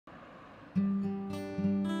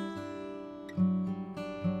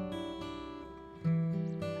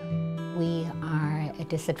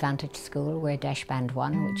disadvantaged school. We're Dash Band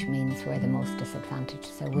 1, which means we're the most disadvantaged,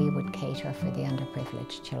 so we would cater for the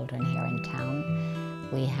underprivileged children here in town.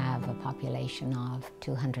 We have a population of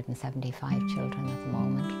 275 children at the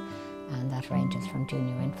moment, and that ranges from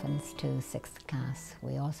junior infants to 6th class.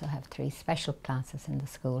 We also have 3 special classes in the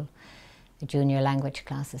school: a junior language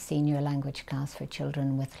class, a senior language class for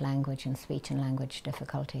children with language and speech and language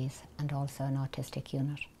difficulties, and also an autistic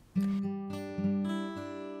unit.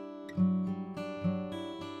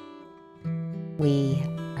 We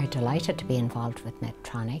are delighted to be involved with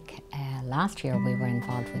Medtronic. Last year we were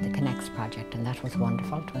involved with the Connects project, and that was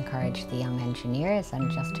wonderful to encourage the young engineers and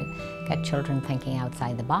just to get children thinking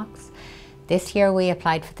outside the box. This year we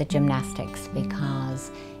applied for the gymnastics because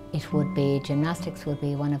gymnastics would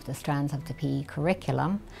be one of the strands of the PE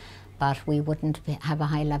curriculum, but we wouldn't have a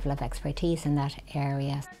high level of expertise in that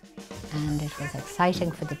area. And it was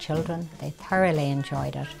exciting for the children. They thoroughly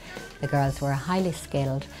enjoyed it. The girls were highly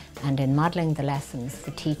skilled, and in modelling the lessons,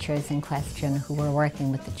 the teachers in question who were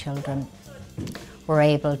working with the children were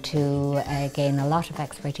able to gain a lot of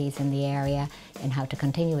expertise in the area in how to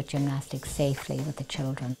continue with gymnastics safely with the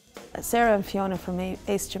children. Sarah and Fiona from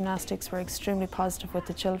ACE Gymnastics were extremely positive with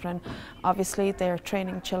the children. Obviously they're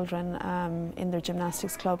training children in their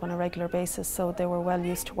gymnastics club on a regular basis, so they were well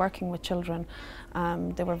used to working with children.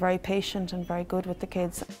 They were very patient and very good with the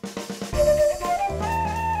kids.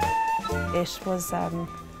 It was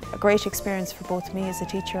a great experience for both me as a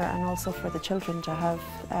teacher and also for the children to have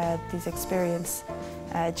these experienced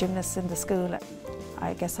gymnasts in the school.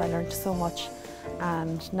 I guess I learned so much,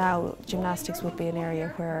 and now gymnastics would be an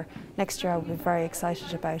area where next year I would be very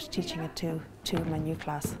excited about teaching it to my new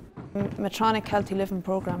class. Medtronic Healthy Living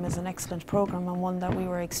Programme is an excellent programme, and one that we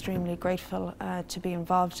were extremely grateful to be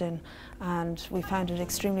involved in, and we found it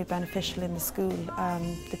extremely beneficial in the school.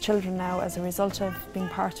 The children now, as a result of being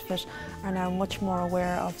part of it, are now much more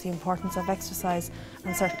aware of the importance of exercise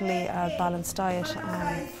and certainly a balanced diet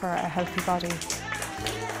for a healthy body.